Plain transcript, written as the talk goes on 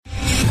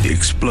The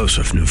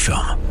explosive new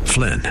film,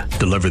 Flynn,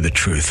 deliver the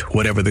truth,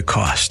 whatever the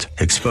cost,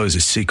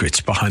 exposes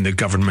secrets behind the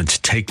government's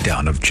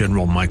takedown of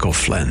General Michael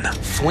Flynn.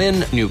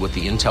 Flynn knew what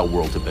the intel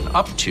world had been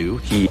up to.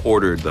 He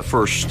ordered the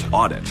first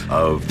audit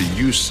of the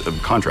use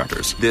of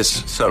contractors.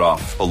 This set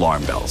off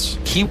alarm bells.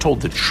 He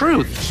told the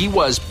truth. He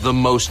was the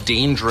most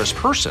dangerous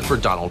person for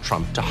Donald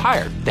Trump to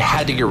hire. They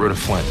had to get rid of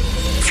Flynn.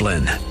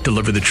 Flynn,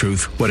 deliver the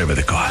truth, whatever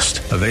the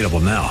cost. Available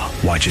now.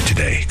 Watch it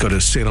today. Go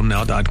to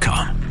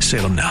salemnow.com.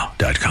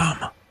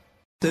 salemnow.com.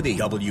 City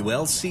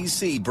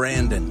WLCC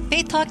Brandon.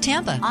 Faith Talk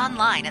Tampa.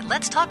 Online at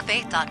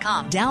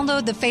letstalkfaith.com.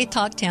 Download the Faith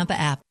Talk Tampa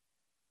app.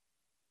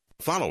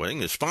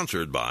 Following is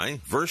sponsored by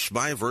Verse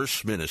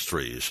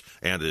Ministries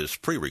and is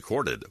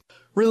pre-recorded.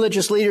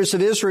 Religious leaders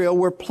of Israel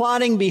were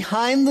plotting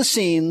behind the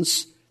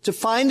scenes to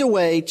find a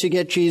way to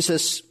get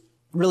Jesus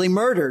really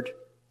murdered.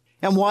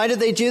 And why did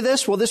they do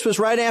this? Well, this was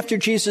right after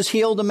Jesus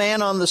healed a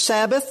man on the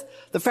Sabbath.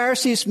 The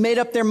Pharisees made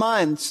up their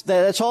minds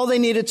that that's all they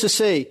needed to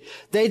see.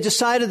 They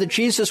decided that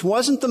Jesus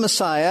wasn't the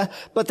Messiah,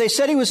 but they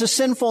said he was a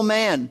sinful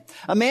man,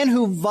 a man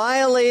who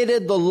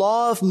violated the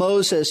law of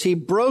Moses. He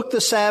broke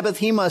the Sabbath.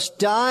 He must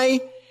die.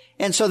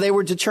 And so they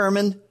were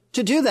determined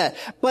to do that.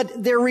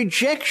 But their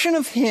rejection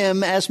of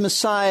him as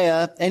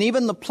Messiah and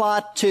even the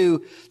plot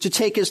to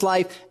take his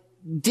life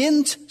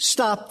didn't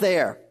stop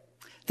there.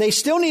 They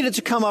still needed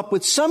to come up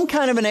with some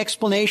kind of an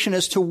explanation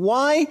as to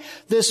why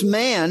this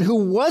man,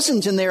 who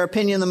wasn't, in their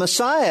opinion, the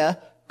Messiah,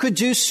 could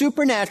do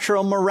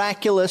supernatural,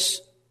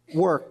 miraculous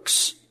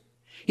works.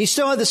 He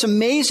still had this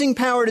amazing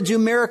power to do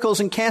miracles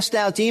and cast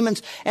out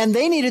demons, and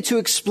they needed to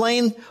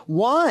explain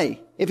why,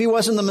 if he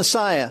wasn't the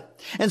Messiah.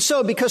 And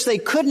so, because they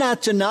could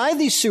not deny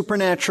these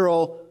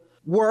supernatural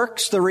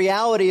works, the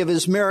reality of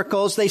his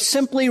miracles, they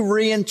simply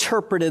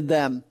reinterpreted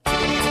them.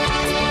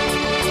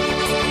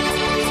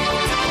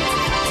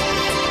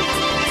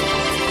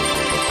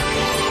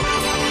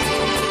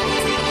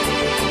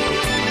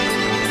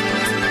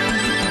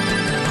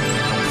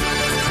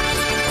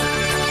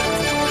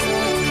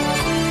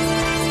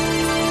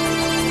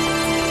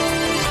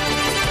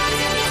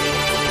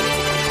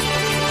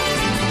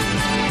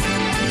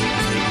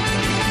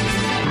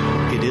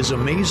 It is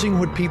amazing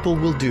what people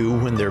will do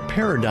when their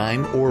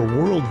paradigm or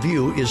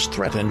worldview is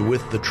threatened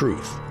with the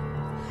truth.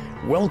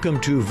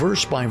 Welcome to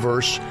Verse by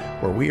Verse,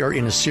 where we are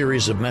in a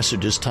series of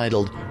messages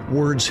titled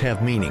Words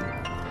Have Meaning.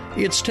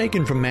 It's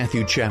taken from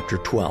Matthew chapter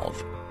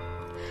 12.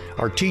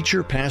 Our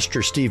teacher,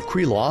 Pastor Steve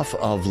Kreloff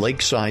of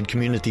Lakeside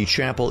Community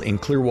Chapel in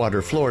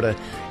Clearwater, Florida,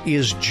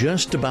 is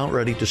just about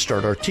ready to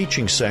start our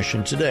teaching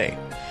session today.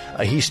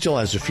 He still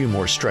has a few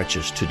more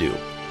stretches to do.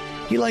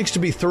 He likes to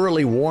be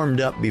thoroughly warmed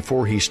up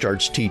before he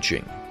starts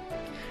teaching.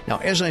 Now,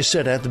 as I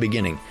said at the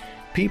beginning,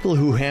 people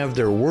who have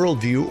their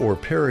worldview or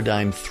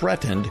paradigm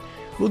threatened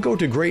will go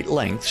to great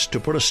lengths to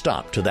put a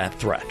stop to that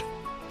threat.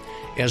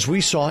 As we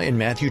saw in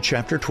Matthew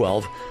chapter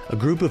 12, a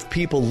group of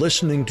people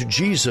listening to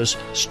Jesus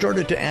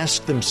started to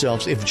ask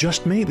themselves if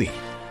just maybe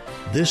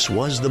this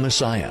was the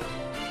Messiah.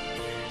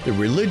 The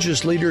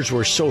religious leaders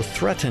were so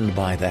threatened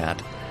by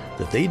that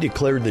they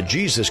declared that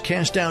Jesus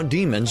cast out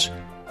demons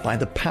by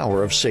the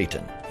power of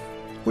Satan,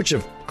 which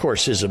of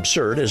course is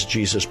absurd, as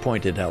Jesus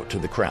pointed out to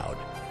the crowd.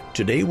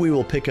 Today we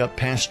will pick up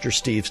Pastor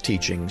Steve's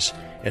teachings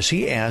as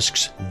he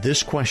asks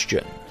this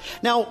question.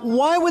 Now,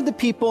 why would the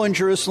people in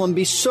Jerusalem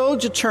be so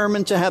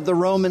determined to have the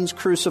Romans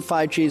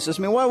crucify Jesus?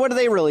 I mean, what do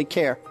they really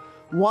care?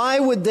 Why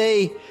would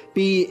they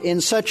be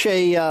in such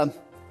a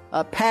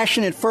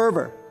passionate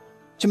fervor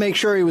to make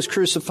sure he was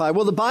crucified?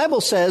 Well, the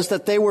Bible says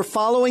that they were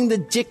following the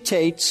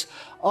dictates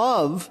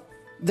of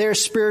their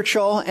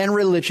spiritual and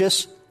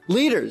religious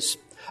leaders.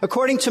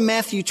 According to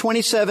Matthew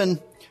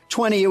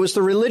 27:20, it was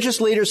the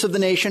religious leaders of the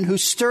nation who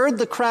stirred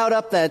the crowd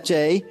up that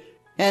day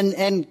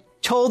and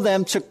told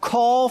them to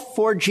call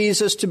for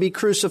Jesus to be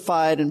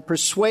crucified and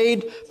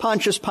persuade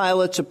Pontius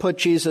Pilate to put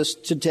Jesus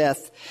to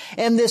death.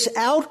 And this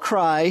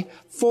outcry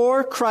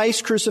for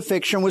Christ's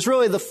crucifixion was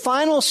really the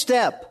final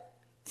step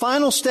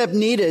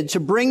needed to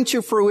bring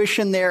to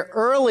fruition their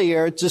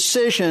earlier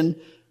decision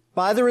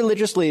by the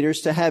religious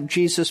leaders to have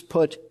Jesus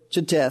put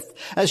to death.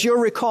 As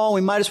you'll recall,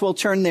 we might as well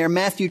turn there,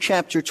 Matthew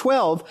chapter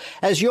 12.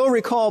 As you'll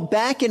recall,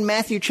 back in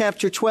Matthew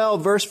chapter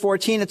 12, verse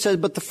 14, it says,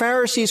 "But the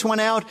Pharisees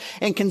went out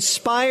and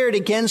conspired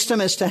against him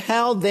as to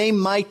how they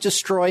might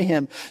destroy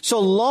him."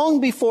 So long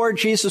before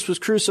Jesus was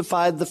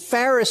crucified, the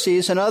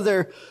Pharisees and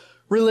other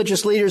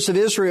religious leaders of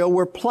Israel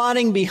were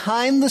plotting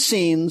behind the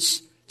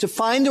scenes to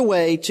find a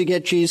way to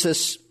get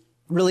Jesus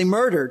really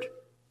murdered.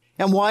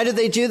 And why did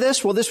they do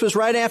this? Well, this was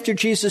right after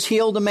Jesus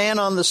healed a man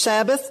on the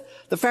Sabbath.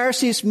 The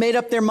Pharisees made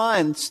up their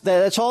minds that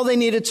that's all they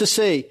needed to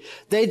see.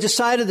 They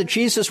decided that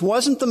Jesus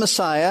wasn't the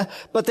Messiah,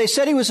 but they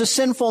said he was a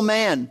sinful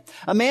man,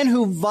 a man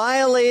who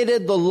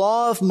violated the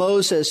law of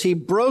Moses. He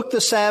broke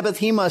the Sabbath.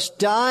 He must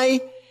die.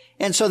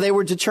 And so they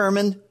were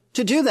determined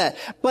to do that.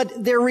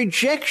 But their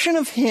rejection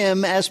of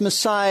him as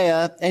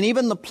Messiah and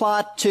even the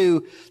plot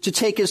to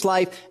take his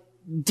life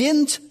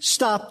didn't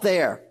stop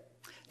there.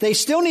 They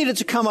still needed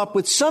to come up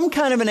with some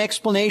kind of an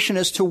explanation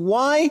as to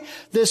why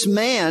this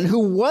man, who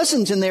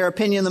wasn't, in their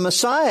opinion, the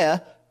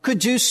Messiah, could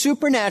do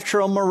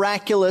supernatural,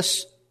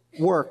 miraculous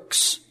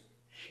works.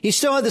 He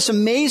still had this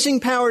amazing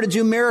power to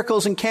do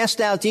miracles and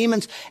cast out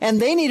demons, and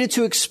they needed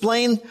to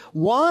explain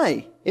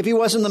why, if he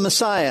wasn't the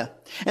Messiah.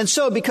 And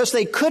so, because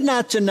they could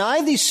not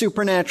deny these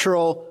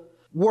supernatural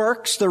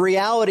works, the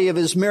reality of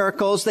his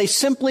miracles, they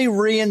simply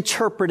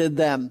reinterpreted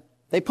them.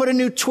 They put a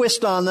new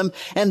twist on them,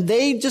 and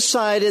they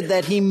decided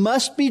that he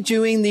must be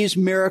doing these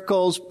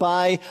miracles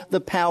by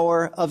the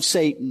power of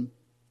Satan.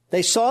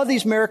 They saw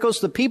these miracles.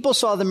 The people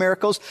saw the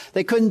miracles.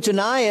 They couldn't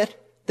deny it.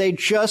 They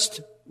just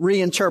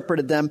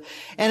reinterpreted them.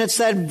 And it's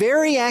that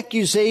very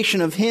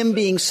accusation of him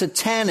being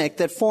satanic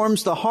that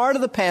forms the heart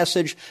of the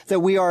passage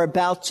that we are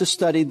about to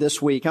study this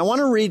week. I want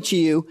to read to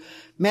you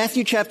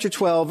Matthew chapter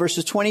 12,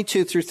 verses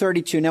 22 through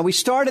 32. Now, we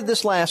started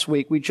this last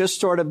week. We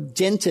just sort of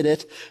dented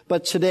it,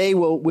 but today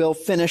we'll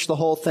finish the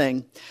whole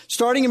thing.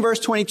 Starting in verse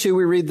 22,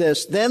 we read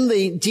this. Then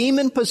the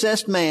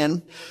demon-possessed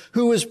man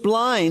who was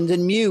blind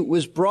and mute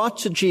was brought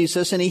to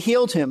Jesus, and he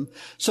healed him,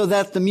 so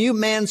that the mute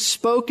man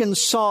spoke and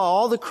saw.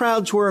 All the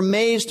crowds were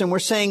amazed and were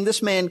saying,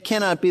 "This man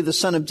cannot be the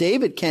son of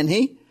David, can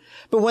he?"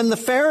 But when the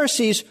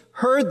Pharisees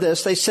heard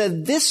this, they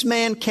said, "This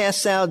man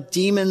casts out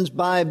demons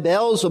by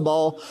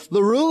Beelzebul,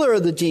 the ruler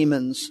of the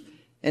demons."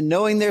 And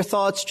knowing their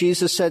thoughts,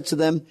 Jesus said to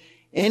them,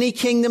 "Any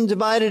kingdom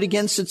divided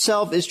against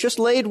itself is just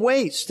laid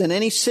waste, and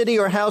any city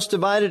or house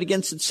divided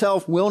against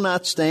itself will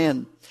not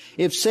stand.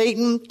 If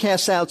Satan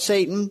casts out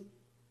Satan,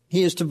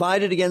 he is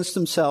divided against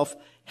himself.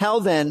 How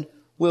then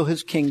will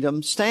his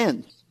kingdom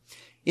stand?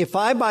 If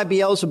I by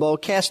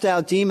Beelzebul cast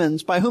out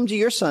demons, by whom do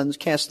your sons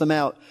cast them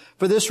out?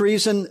 For this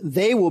reason,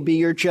 they will be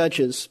your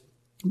judges.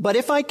 But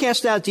if I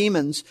cast out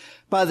demons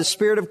by the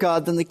Spirit of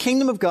God, then the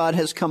kingdom of God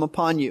has come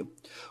upon you.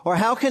 Or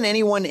how can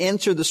anyone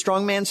enter the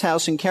strong man's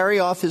house and carry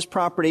off his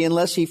property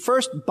unless he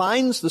first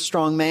binds the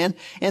strong man,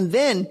 and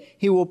then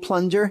he will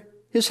plunder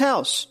his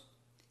house?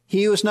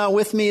 He who is not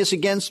with me is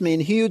against me,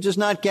 and he who does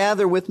not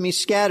gather with me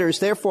scatters.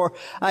 Therefore,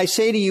 I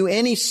say to you,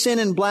 any sin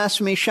and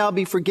blasphemy shall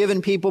be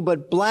forgiven people,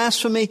 but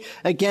blasphemy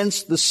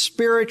against the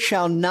Spirit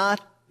shall not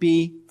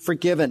be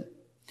forgiven.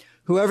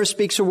 Whoever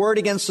speaks a word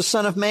against the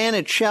Son of Man,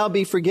 it shall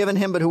be forgiven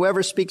him, but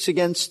whoever speaks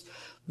against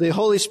the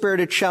Holy Spirit,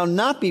 it shall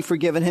not be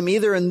forgiven him,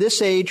 either in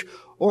this age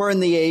or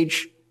in the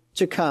age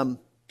to come.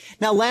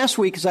 Now, last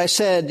week, as I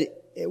said,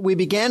 we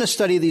began to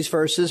study these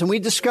verses, and we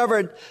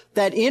discovered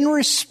that in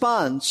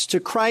response to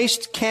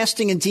Christ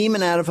casting a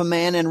demon out of a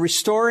man and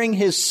restoring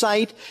his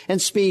sight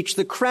and speech,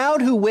 the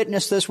crowd who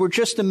witnessed this were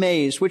just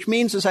amazed, which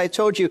means, as I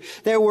told you,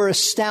 they were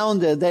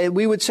astounded.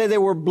 We would say they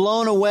were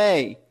blown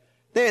away.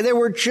 They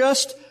were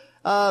just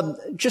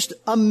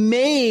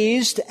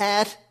amazed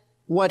at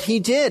what he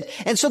did.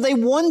 And so they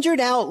wondered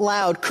out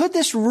loud, could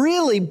this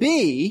really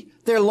be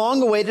their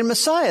long-awaited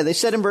Messiah? They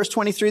said in verse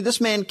 23, this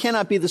man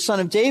cannot be the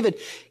son of David,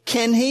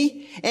 can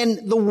he?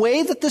 And the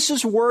way that this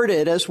is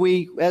worded, as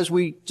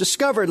we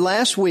discovered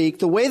last week,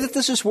 the way that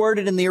this is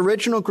worded in the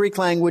original Greek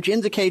language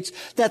indicates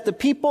that the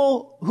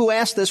people who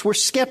asked this were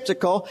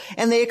skeptical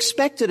and they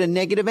expected a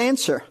negative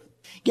answer.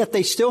 Yet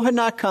they still had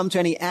not come to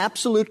any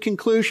absolute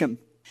conclusion.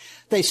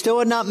 They still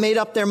had not made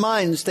up their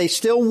minds. They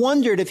still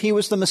wondered if he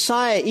was the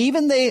Messiah.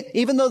 Even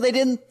though they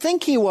didn't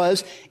think he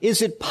was,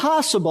 is it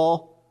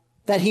possible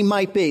that he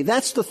might be?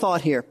 That's the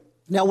thought here.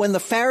 Now, when the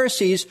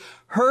Pharisees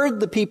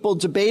heard the people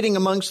debating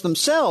amongst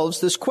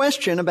themselves this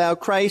question about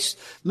Christ's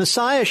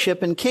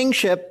messiahship and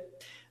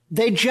kingship,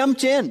 they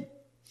jumped in.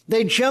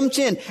 They jumped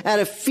in out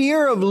of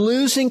fear of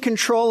losing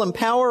control and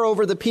power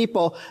over the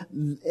people.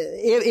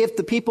 If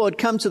the people had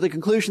come to the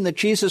conclusion that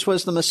Jesus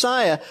was the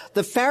Messiah,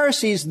 the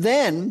Pharisees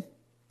then,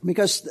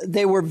 because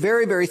they were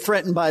very, very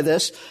threatened by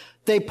this,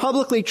 they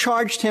publicly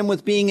charged him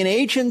with being an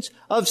agent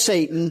of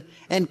Satan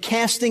and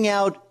casting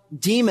out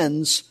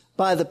demons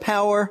by the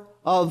power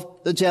of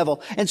the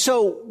devil. And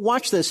so,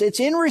 watch this. It's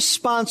in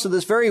response to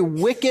this very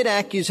wicked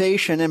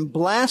accusation and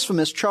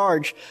blasphemous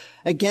charge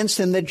against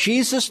him that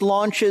Jesus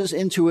launches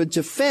into a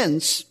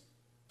defense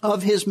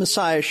of his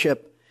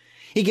messiahship.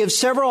 He gives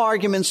several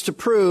arguments to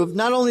prove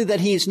not only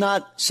that he's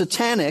not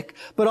satanic,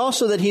 but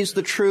also that he's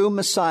the true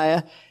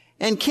Messiah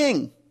and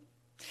King.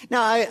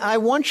 Now, I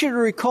want you to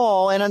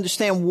recall and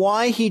understand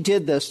why he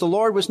did this. The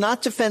Lord was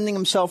not defending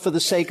himself for the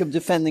sake of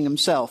defending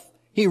himself.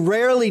 He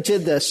rarely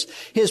did this.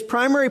 His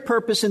primary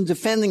purpose in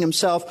defending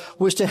himself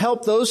was to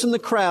help those in the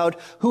crowd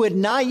who had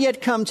not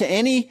yet come to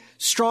any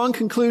strong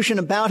conclusion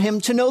about him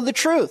to know the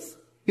truth.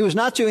 He was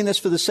not doing this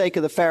for the sake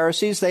of the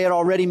Pharisees. They had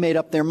already made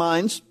up their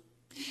minds.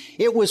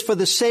 It was for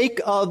the sake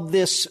of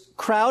this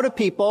crowd of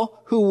people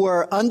who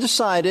were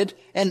undecided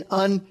and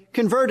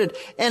unconverted.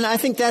 And I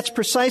think that's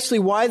precisely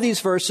why these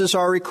verses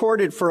are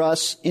recorded for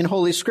us in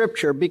Holy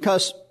Scripture,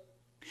 because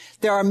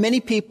there are many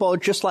people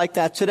just like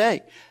that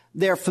today.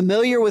 They're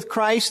familiar with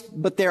Christ,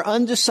 but they're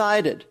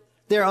undecided.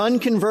 They're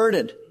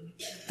unconverted.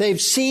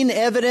 They've seen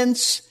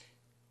evidence,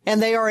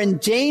 and they are in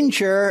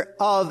danger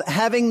of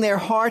having their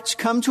hearts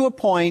come to a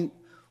point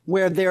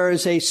where there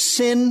is a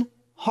sin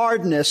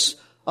hardness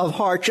of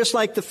heart, just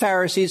like the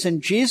Pharisees.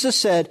 And Jesus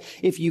said,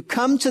 if you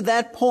come to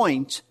that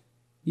point,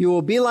 You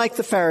will be like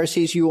the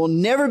Pharisees. You will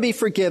never be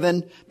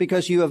forgiven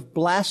because you have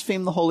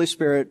blasphemed the Holy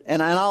Spirit.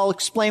 And I'll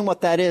explain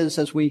what that is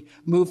as we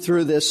move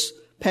through this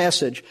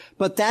passage.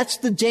 But that's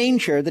the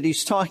danger that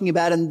he's talking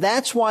about, and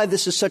that's why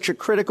this is such a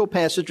critical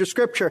passage of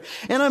Scripture.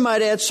 And I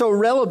might add, so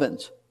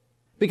relevant.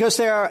 Because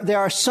there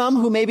are some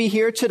who may be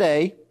here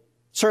today,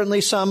 certainly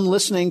some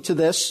listening to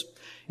this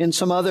in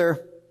some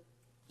other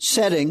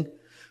setting,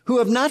 who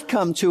have not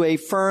come to a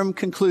firm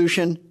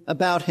conclusion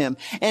about him.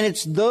 And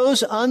it's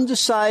those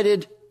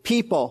undecided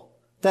people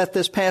that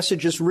this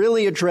passage is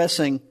really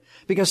addressing,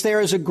 because there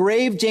is a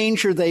grave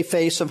danger they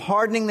face of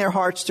hardening their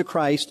hearts to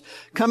Christ,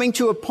 coming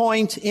to a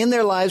point in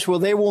their lives where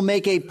they will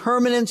make a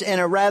permanent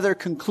and a rather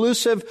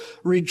conclusive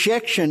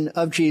rejection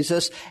of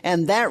Jesus,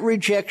 and that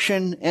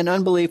rejection and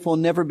unbelief will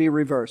never be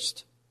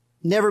reversed.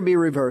 Never be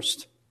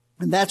reversed.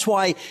 And that's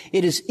why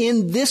it is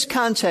in this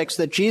context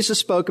that Jesus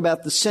spoke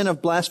about the sin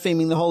of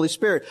blaspheming the Holy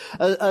Spirit,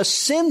 a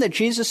sin that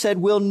Jesus said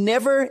will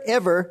never,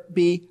 ever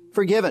be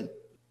forgiven.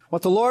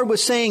 What the Lord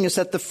was saying is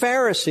that the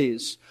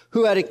Pharisees,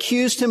 who had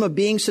accused him of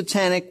being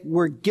satanic,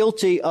 were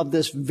guilty of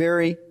this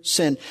very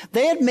sin.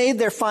 They had made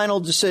their final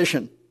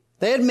decision.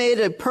 They had made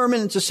a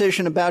permanent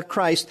decision about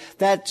Christ.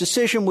 That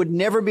decision would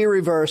never be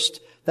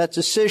reversed. That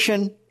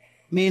decision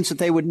means that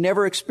they would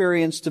never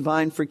experience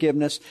divine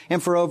forgiveness.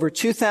 And for over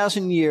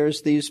 2,000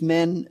 years, these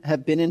men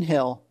have been in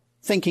hell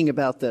thinking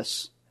about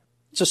this.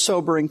 It's a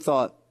sobering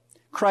thought.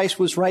 Christ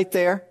was right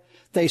there.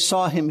 They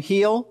saw him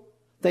heal.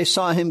 They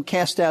saw him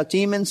cast out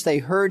demons. They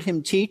heard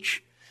him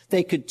teach.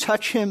 They could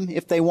touch him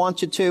if they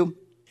wanted to.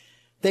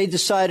 They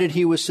decided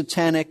he was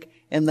satanic,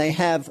 and they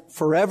have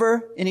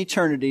forever in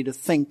eternity to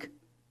think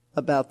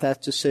about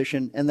that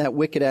decision and that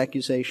wicked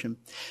accusation.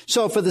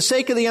 So for the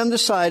sake of the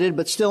undecided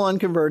but still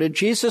unconverted,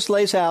 Jesus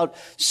lays out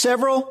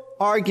several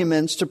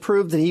arguments to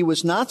prove that he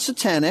was not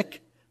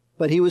satanic,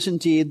 but he was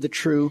indeed the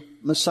true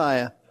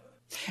Messiah.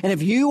 And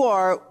if you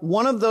are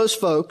one of those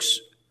folks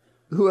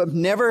who have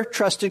never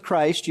trusted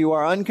Christ, you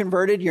are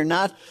unconverted, you're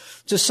not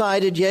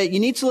decided yet, you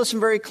need to listen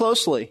very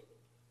closely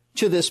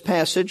to this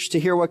passage to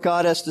hear what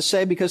God has to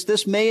say, because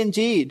this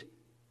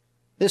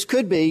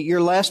could be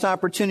your last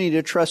opportunity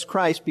to trust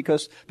Christ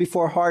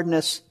before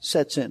hardness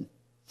sets in.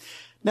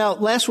 Now,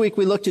 last week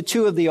we looked at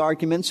two of the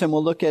arguments, and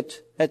we'll look at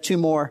two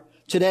more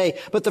today.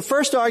 But the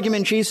first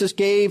argument Jesus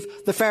gave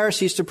the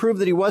Pharisees to prove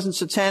that he wasn't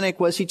satanic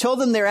was he told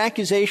them their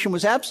accusation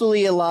was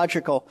absolutely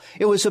illogical.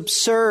 It was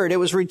absurd. It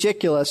was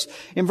ridiculous.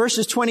 In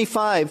verses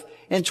 25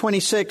 and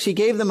 26, he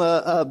gave them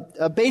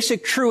a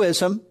basic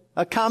truism,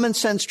 a common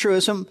sense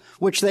truism,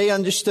 which they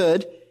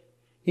understood.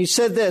 He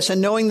said this,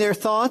 and knowing their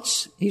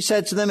thoughts, he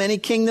said to them, any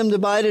kingdom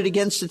divided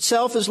against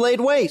itself is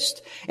laid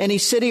waste. Any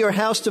city or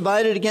house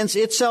divided against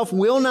itself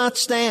will not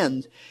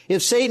stand.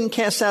 If Satan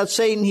casts out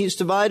Satan, he is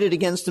divided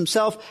against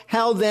himself.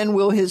 How then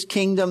will his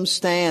kingdom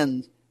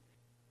stand?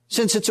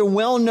 Since it's a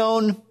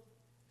well-known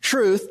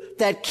truth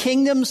that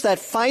kingdoms that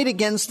fight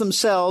against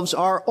themselves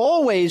are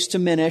always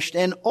diminished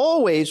and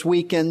always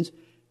weakened,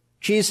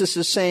 Jesus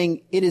is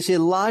saying it is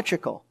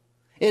illogical.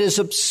 It is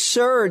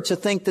absurd to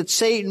think that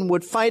Satan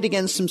would fight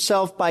against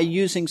himself by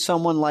using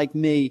someone like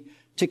me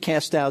to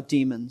cast out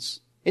demons.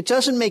 It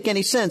doesn't make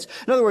any sense.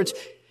 In other words,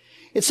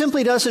 it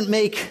simply doesn't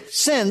make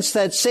sense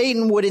that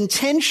Satan would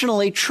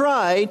intentionally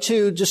try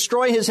to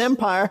destroy his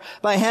empire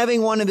by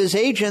having one of his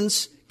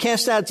agents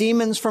cast out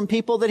demons from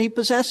people that he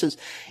possesses.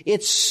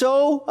 It's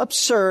so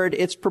absurd,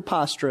 it's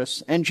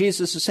preposterous. And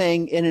Jesus is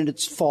saying, and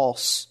it's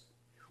false.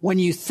 When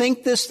you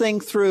think this thing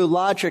through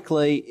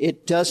logically,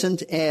 it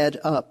doesn't add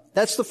up.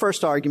 That's the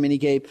first argument he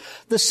gave.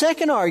 The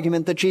second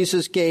argument that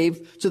Jesus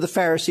gave to the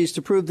Pharisees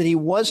to prove that he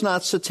was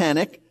not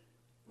satanic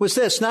was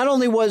this. Not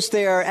only was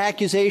their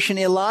accusation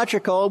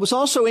illogical, it was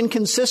also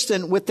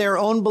inconsistent with their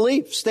own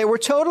beliefs. They were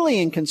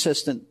totally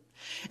inconsistent.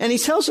 And he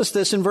tells us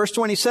this in verse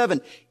 27.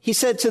 He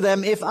said to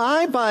them, if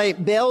I by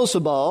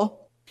Beelzebul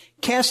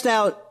cast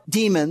out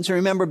demons, and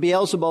remember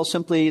Beelzebul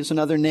simply is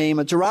another name,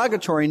 a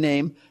derogatory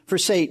name for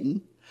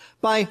Satan,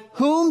 by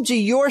whom do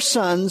your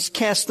sons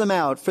cast them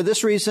out? For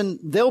this reason,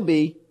 they'll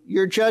be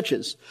your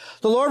judges.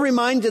 The Lord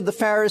reminded the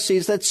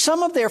Pharisees that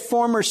some of their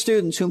former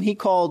students, whom he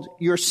called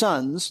your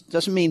sons,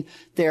 doesn't mean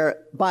they're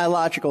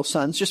biological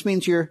sons, just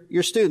means your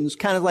students,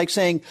 kind of like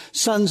saying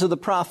sons of the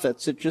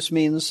prophets. It just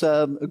means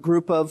a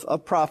group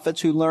of prophets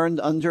who learned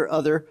under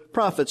other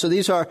prophets. So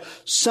these are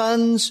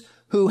sons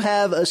who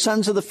have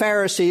sons of the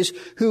Pharisees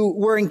who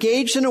were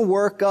engaged in a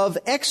work of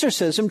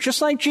exorcism,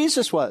 just like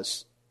Jesus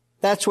was.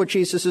 That's what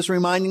Jesus is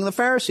reminding the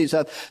Pharisees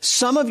of.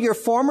 Some of your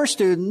former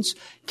students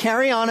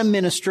carry on a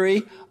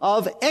ministry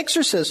of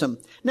exorcism.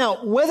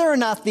 Now, whether or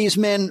not these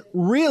men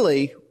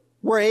really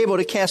were able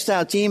to cast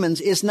out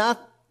demons is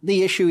not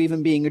the issue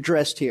even being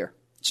addressed here.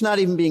 It's not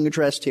even being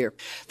addressed here.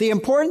 The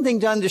important thing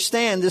to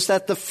understand is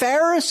that the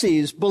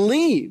Pharisees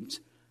believed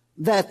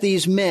that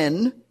these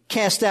men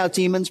cast out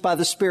demons by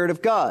the Spirit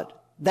of God.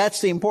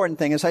 That's the important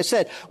thing. As I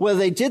said, whether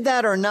they did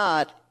that or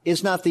not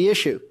is not the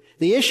issue.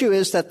 The issue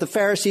is that the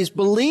Pharisees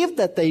believed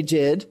that they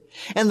did.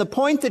 And the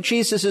point that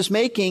Jesus is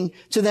making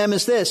to them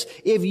is this: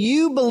 if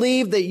you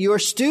believe that your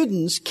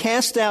students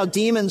cast out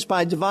demons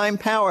by divine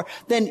power,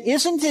 then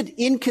isn't it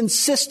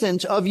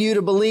inconsistent of you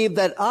to believe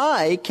that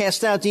I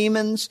cast out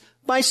demons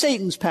by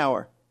Satan's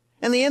power?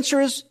 And the answer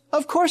is,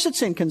 of course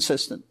it's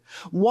inconsistent.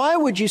 Why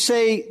would you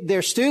say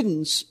their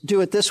students do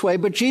it this way,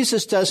 but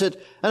Jesus does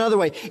it another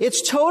way?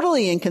 It's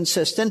totally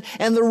inconsistent,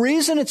 and the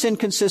reason it's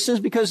inconsistent is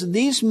because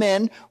these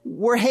men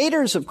were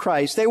haters of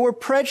Christ. They were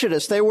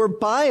prejudiced. They were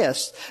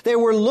biased. They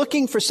were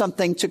looking for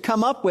something to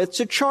come up with,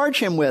 to charge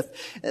him with.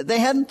 They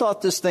hadn't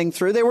thought this thing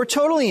through. They were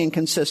totally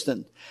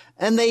inconsistent,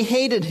 and they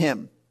hated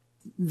him.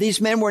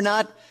 These men were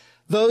not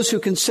those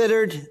who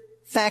considered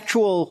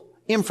factual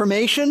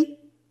information.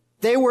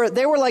 They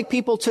were like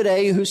people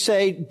today who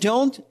say,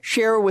 don't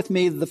share with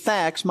me the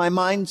facts. My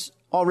mind's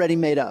already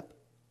made up.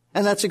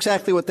 And that's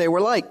exactly what they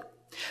were like.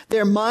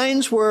 Their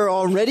minds were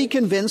already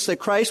convinced that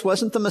Christ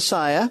wasn't the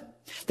Messiah.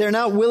 They're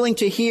not willing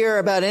to hear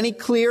about any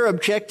clear,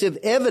 objective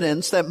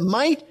evidence that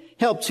might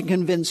help to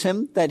convince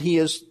him that he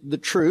is the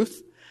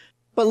truth.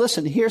 But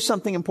listen, here's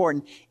something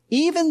important.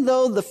 Even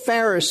though the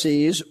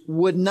Pharisees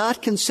would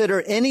not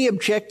consider any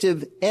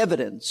objective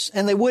evidence,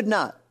 and they would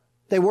not,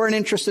 they weren't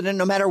interested in,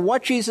 no matter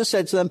what Jesus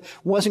said to them,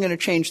 wasn't going to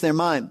change their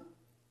mind.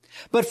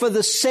 But for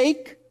the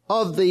sake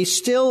of the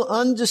still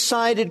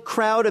undecided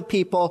crowd of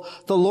people,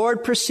 the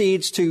Lord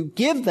proceeds to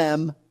give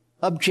them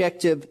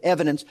objective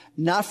evidence.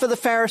 Not for the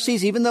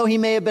Pharisees, even though he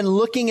may have been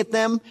looking at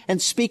them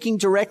and speaking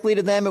directly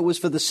to them. It was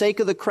for the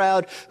sake of the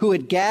crowd who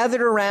had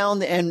gathered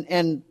around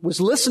and was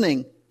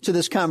listening to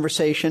this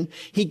conversation.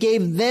 He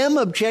gave them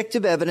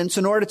objective evidence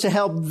in order to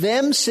help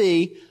them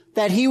see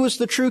that he was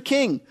the true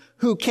king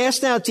who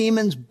cast out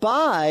demons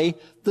by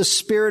the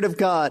Spirit of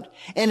God.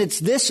 And it's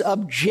this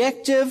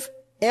objective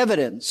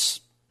evidence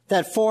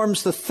that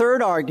forms the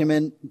third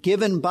argument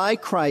given by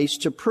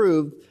Christ to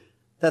prove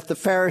that the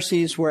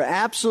Pharisees were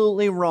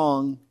absolutely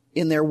wrong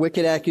in their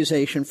wicked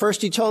accusation.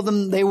 First, he told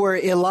them they were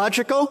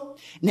illogical.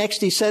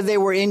 Next, he said they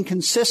were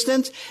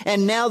inconsistent.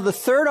 And now the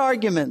third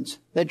argument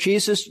that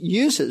Jesus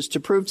uses to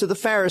prove to the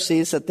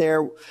Pharisees that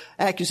their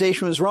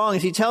accusation was wrong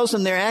is he tells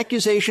them their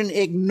accusation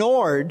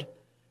ignored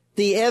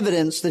the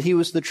evidence that he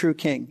was the true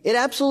king. It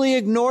absolutely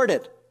ignored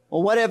it.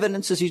 Well, what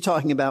evidence is he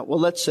talking about? Well,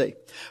 let's see.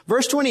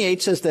 Verse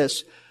 28 says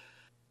this: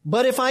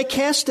 but if I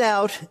cast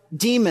out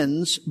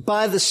demons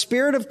by the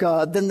Spirit of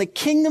God, then the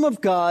kingdom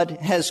of God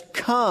has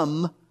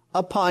come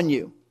upon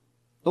you.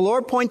 The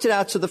Lord pointed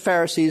out to the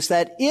Pharisees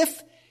that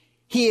if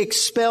he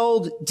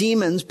expelled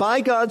demons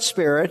by God's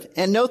Spirit,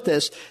 and note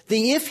this,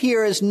 the if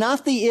here is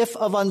not the if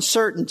of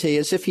uncertainty,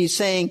 as if he's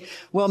saying,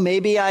 well,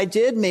 maybe I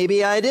did,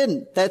 maybe I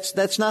didn't.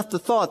 That's not the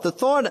thought. The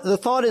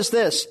thought is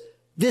this: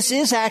 this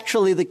is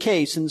actually the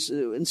case. And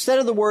instead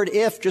of the word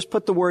if, just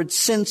put the word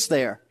since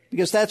there,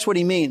 because that's what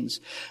he means.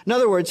 In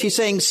other words, he's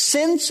saying,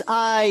 since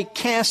I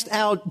cast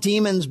out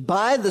demons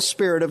by the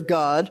Spirit of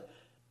God,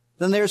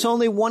 then there's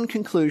only one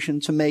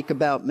conclusion to make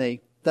about me: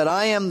 that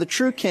I am the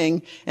true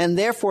king, and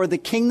therefore the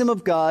kingdom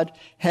of God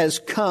has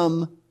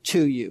come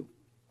to you.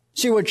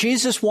 See, what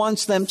Jesus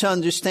wants them to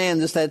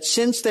understand is that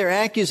since their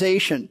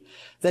accusation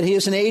that he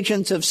is an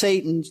agent of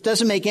Satan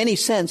doesn't make any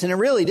sense, and it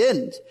really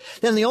didn't,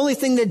 then the only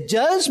thing that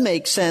does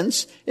make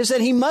sense is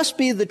that he must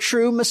be the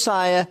true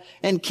Messiah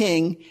and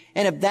king.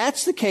 And if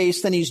that's the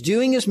case, then he's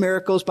doing his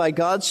miracles by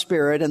God's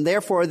Spirit, and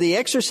therefore the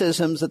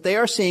exorcisms that they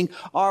are seeing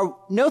are,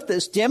 note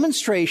this,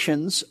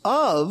 demonstrations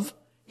of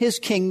his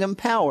kingdom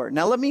power.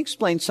 Now, let me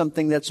explain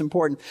something that's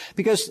important,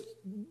 because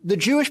the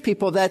Jewish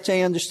people of that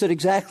day understood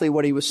exactly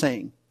what he was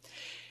saying.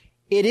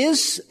 It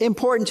is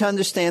important to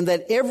understand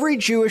that every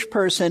Jewish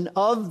person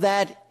of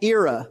that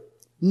era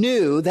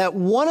knew that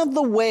one of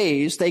the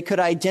ways they could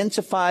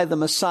identify the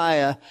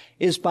Messiah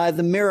is by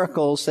the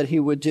miracles that he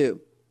would do.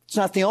 It's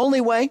not the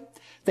only way.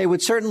 They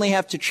would certainly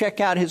have to check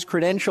out his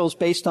credentials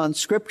based on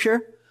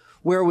Scripture.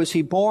 Where was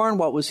he born?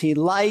 What was he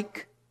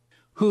like?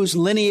 Whose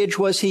lineage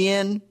was he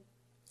in?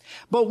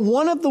 But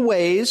one of the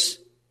ways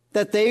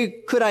that they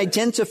could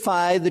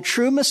identify the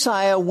true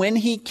Messiah when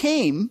he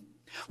came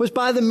was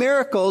by the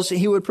miracles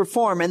he would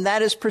perform. And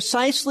that is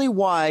precisely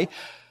why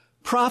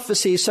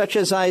prophecies such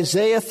as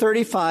Isaiah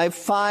 35,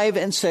 5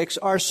 and 6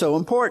 are so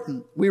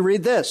important. We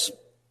read this: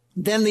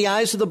 then the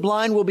eyes of the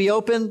blind will be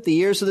opened, the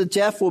ears of the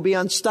deaf will be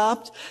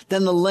unstopped,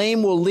 then the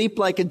lame will leap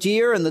like a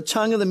deer, and the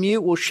tongue of the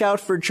mute will shout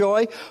for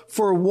joy.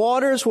 For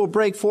waters will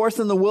break forth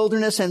in the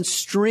wilderness and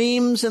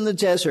streams in the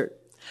desert.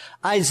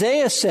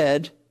 Isaiah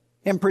said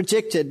and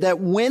predicted that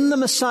when the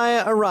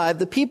Messiah arrived,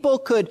 the people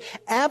could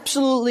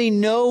absolutely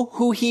know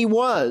who he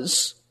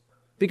was,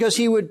 because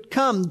he would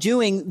come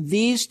doing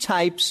these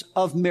types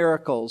of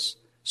miracles,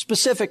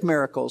 specific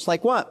miracles.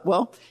 Like what?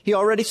 Well, he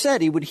already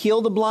said he would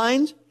heal the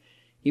blind,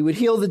 he would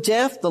heal the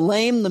deaf, the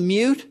lame, the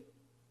mute.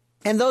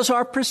 And those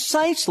are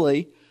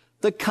precisely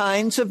the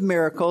kinds of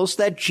miracles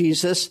that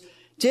Jesus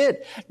did.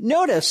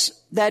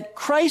 Notice that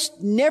Christ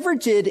never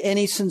did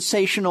any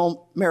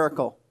sensational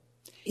miracle.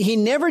 He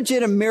never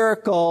did a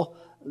miracle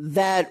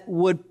that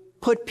would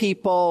put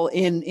people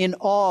in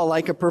awe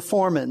like a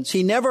performance.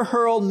 He never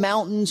hurled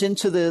mountains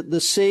into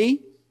the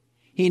sea.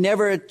 He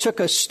never took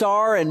a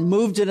star and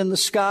moved it in the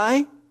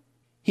sky.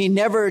 He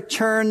never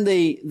turned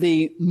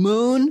the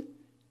moon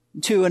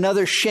to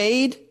another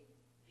shade.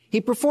 He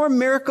performed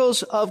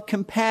miracles of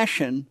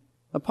compassion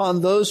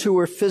upon those who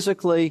were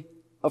physically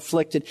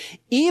afflicted.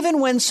 Even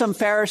when some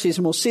Pharisees,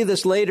 and we'll see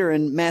this later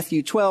in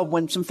Matthew 12,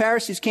 when some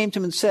Pharisees came to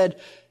him and said,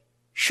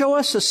 show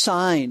us a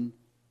sign,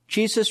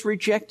 Jesus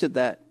rejected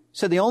that. He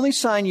said, the only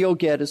sign you'll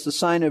get is the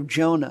sign of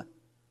Jonah,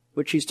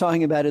 which he's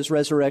talking about his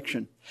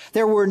resurrection.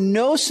 There were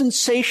no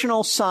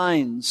sensational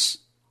signs,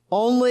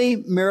 only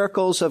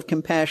miracles of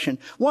compassion.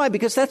 Why?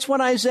 Because that's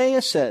what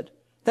Isaiah said.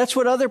 That's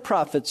what other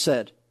prophets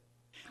said.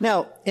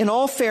 Now, in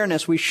all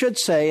fairness, we should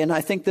say, and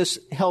I think this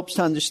helps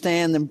to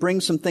understand and bring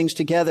some things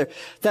together,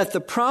 that the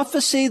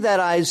prophecy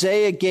that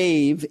Isaiah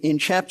gave in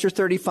chapter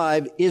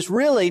 35 is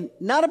really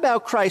not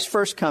about Christ's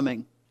first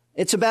coming.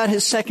 It's about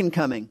his second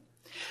coming.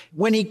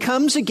 When he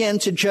comes again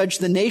to judge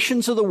the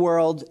nations of the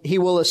world, he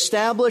will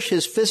establish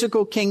his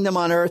physical kingdom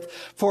on earth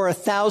for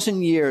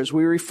 1,000 years.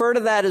 We refer to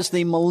that as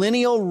the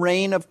millennial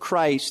reign of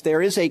Christ.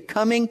 There is a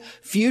coming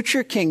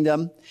future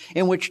kingdom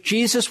in which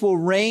Jesus will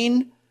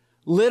reign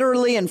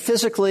literally and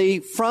physically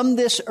from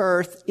this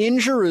earth in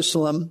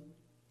Jerusalem.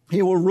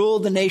 He will rule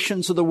the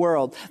nations of the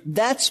world.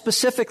 That's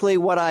specifically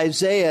what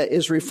Isaiah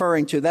is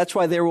referring to. That's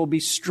why there will be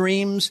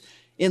streams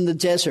in the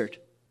desert.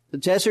 The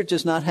desert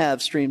does not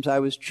have streams. I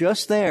was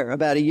just there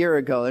about a year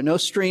ago. There are no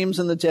streams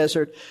in the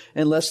desert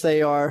unless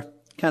they are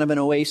kind of an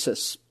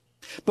oasis.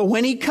 But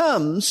when he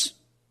comes,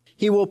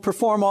 he will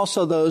perform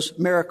also those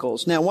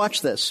miracles. Now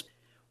watch this.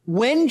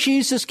 When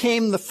Jesus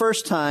came the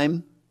first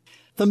time,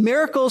 the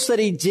miracles that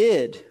he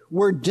did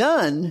were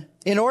done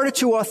in order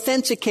to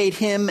authenticate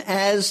him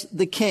as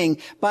the king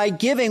by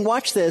giving,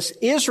 watch this,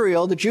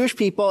 Israel, the Jewish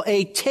people,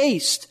 a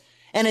taste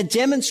and a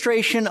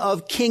demonstration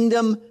of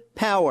kingdom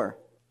power,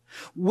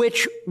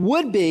 which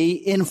would be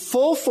in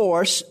full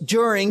force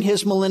during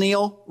his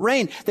millennial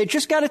reign. They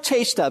just got a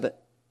taste of it,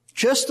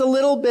 just a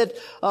little bit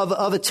of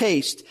a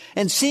taste.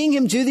 And seeing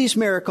him do these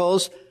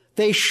miracles,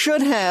 they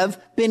should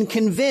have been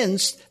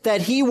convinced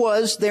that he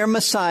was their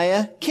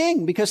Messiah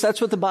king, because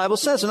that's what the Bible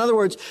says. In other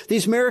words,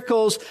 these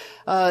miracles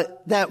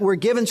that were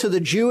given to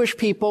the Jewish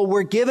people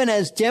were given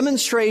as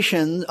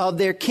demonstration of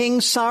their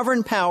king's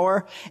sovereign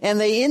power, and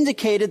they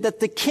indicated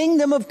that the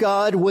kingdom of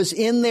God was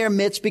in their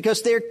midst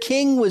because their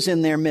king was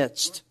in their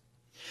midst.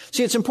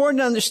 See, it's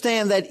important to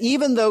understand that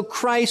even though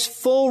Christ's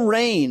full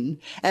reign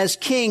as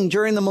king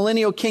during the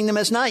millennial kingdom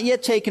has not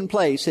yet taken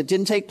place, it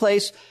didn't take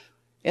place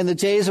in the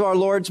days of our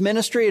Lord's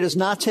ministry, it has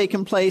not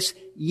taken place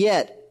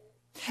yet.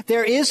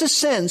 There is a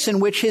sense in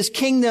which his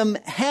kingdom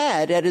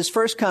had, at his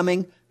first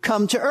coming,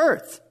 come to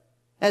earth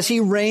as he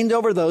reigned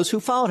over those who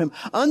followed him.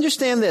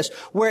 Understand this.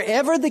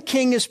 Wherever the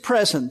king is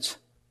present,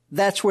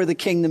 that's where the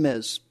kingdom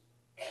is.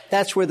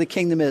 That's where the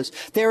kingdom is.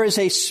 There is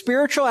a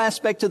spiritual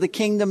aspect of the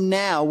kingdom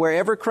now,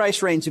 wherever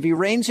Christ reigns. If he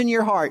reigns in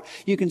your heart,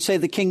 you can say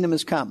the kingdom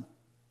has come.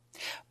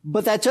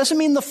 But that doesn't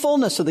mean the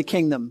fullness of the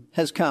kingdom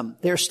has come.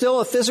 There's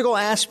still a physical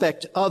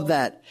aspect of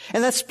that.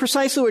 And that's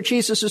precisely what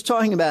Jesus is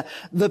talking about.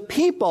 The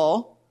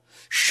people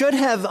should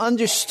have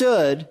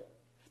understood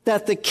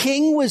that the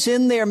king was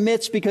in their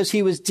midst because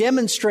he was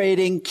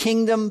demonstrating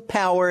kingdom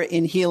power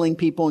in healing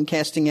people and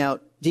casting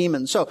out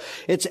demons. So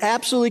it's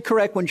absolutely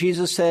correct when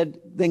Jesus said,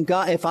 then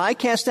God, if I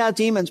cast out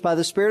demons by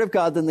the Spirit of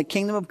God, then the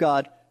kingdom of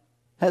God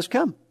has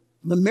come.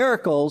 The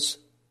miracles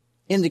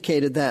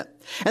indicated that.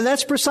 And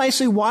that's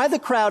precisely why the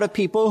crowd of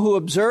people who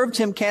observed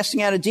him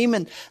casting out a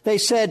demon, they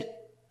said,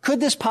 could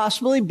this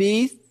possibly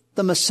be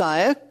the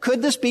Messiah?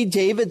 Could this be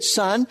David's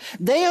son?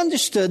 They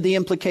understood the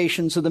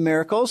implications of the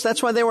miracles.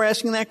 That's why they were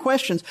asking that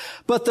question.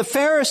 But the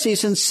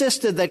Pharisees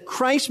insisted that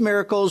Christ's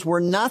miracles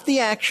were not the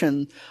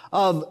action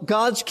of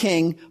God's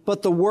king,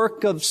 but the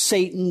work of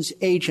Satan's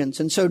agents.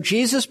 And so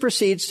Jesus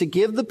proceeds to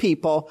give the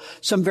people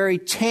some very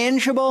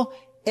tangible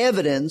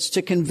evidence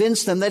to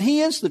convince them that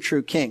he is the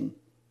true king,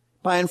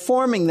 by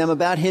informing them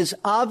about his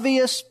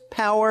obvious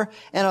power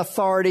and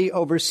authority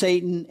over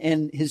Satan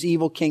and his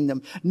evil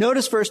kingdom.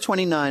 Notice verse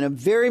 29, a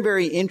very,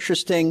 very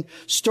interesting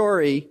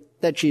story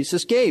that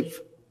Jesus gave.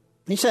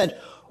 He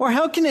said, or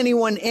how can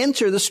anyone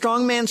enter the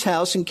strong man's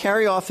house and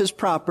carry off his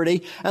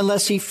property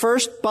unless he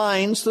first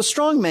binds the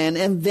strong man,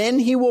 and then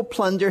he will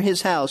plunder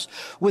his house?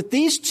 With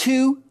these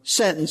two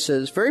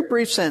sentences, very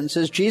brief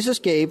sentences, Jesus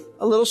gave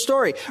a little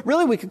story.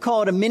 Really, we could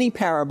call it a mini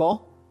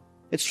parable.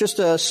 It's just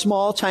a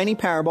small, tiny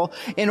parable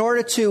in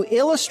order to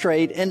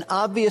illustrate an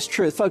obvious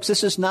truth. Folks,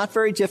 this is not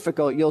very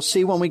difficult. You'll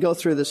see when we go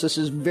through this. This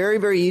is very,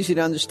 very easy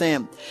to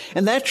understand.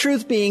 And that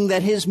truth being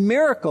that his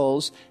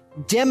miracles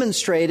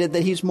demonstrated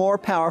that he's more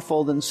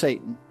powerful than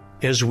Satan.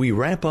 As we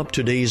wrap up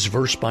today's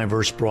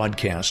verse-by-verse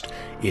broadcast,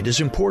 it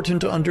is important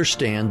to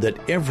understand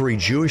that every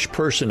Jewish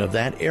person of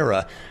that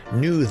era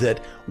knew that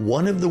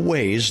one of the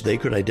ways they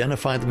could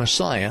identify the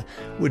Messiah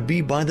would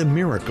be by the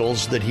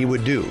miracles that he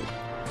would do.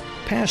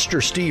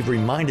 Pastor Steve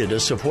reminded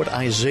us of what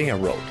Isaiah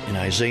wrote in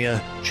Isaiah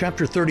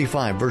chapter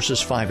 35, verses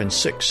 5 and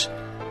 6.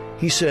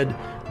 He said,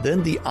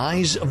 Then the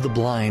eyes of the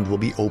blind will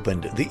be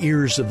opened, the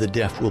ears of the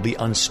deaf will be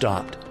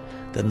unstopped.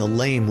 Then the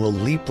lame will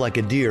leap like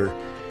a deer,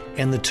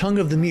 and the tongue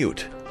of the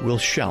mute will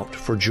shout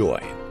for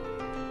joy.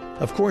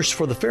 Of course,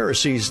 for the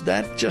Pharisees,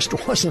 that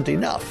just wasn't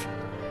enough.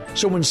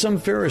 So when some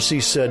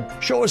Pharisees said,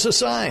 "Show us a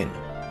sign,"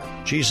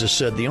 Jesus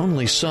said, "The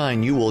only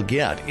sign you will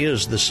get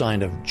is the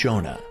sign of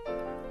Jonah."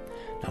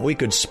 Now, we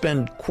could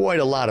spend quite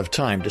a lot of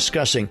time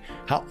discussing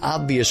how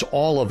obvious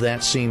all of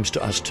that seems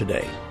to us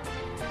today.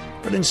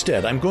 But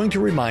instead, I'm going to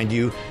remind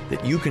you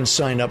that you can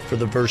sign up for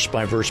the Verse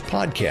by Verse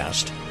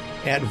podcast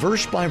at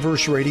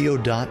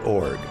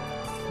versebyverseradio.org.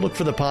 Look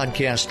for the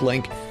podcast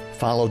link,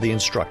 follow the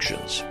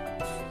instructions.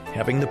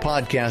 Having the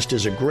podcast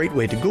is a great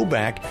way to go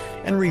back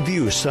and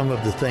review some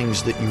of the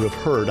things that you have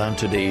heard on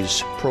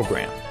today's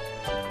program.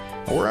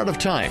 We're out of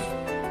time,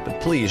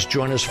 but please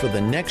join us for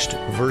the next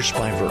Verse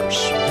by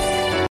Verse.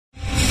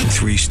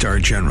 3-star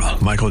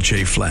General Michael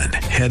J. Flynn,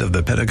 head of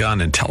the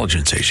Pentagon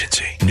Intelligence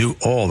Agency, knew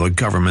all the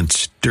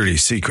government's dirty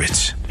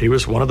secrets. He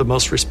was one of the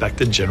most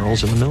respected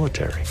generals in the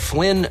military.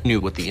 Flynn knew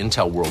what the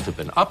intel world had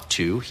been up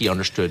to. He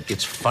understood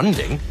its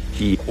funding.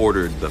 He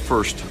ordered the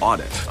first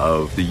audit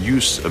of the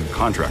use of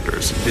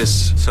contractors.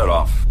 This set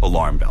off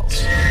alarm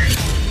bells.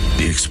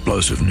 The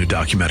explosive new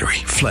documentary,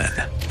 Flynn,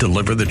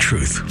 Deliver the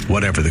Truth,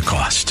 Whatever the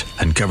Cost,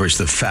 uncovers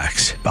the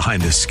facts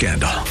behind this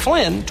scandal.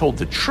 Flynn told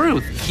the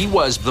truth. He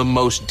was the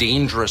most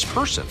dangerous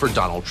person for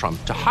Donald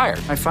Trump to hire.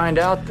 I find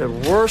out the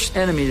worst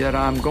enemy that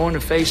I'm going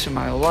to face in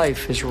my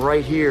life is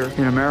right here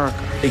in America.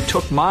 They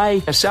took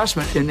my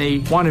assessment and they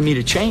wanted me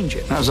to change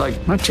it. And I was like,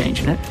 I'm not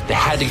changing it. They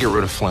had to get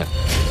rid of Flynn.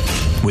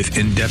 With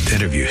in-depth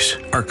interviews,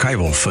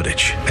 archival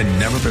footage, and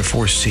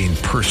never-before-seen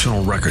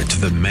personal records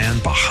of the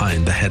man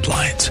behind the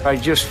headlines. I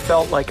just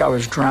felt like I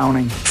was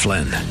drowning.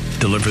 Flynn,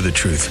 Deliver the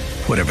Truth,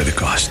 Whatever the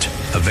Cost.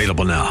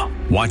 Available now.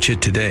 Watch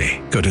it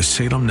today. Go to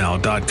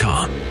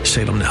salemnow.com.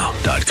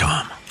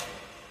 salemnow.com.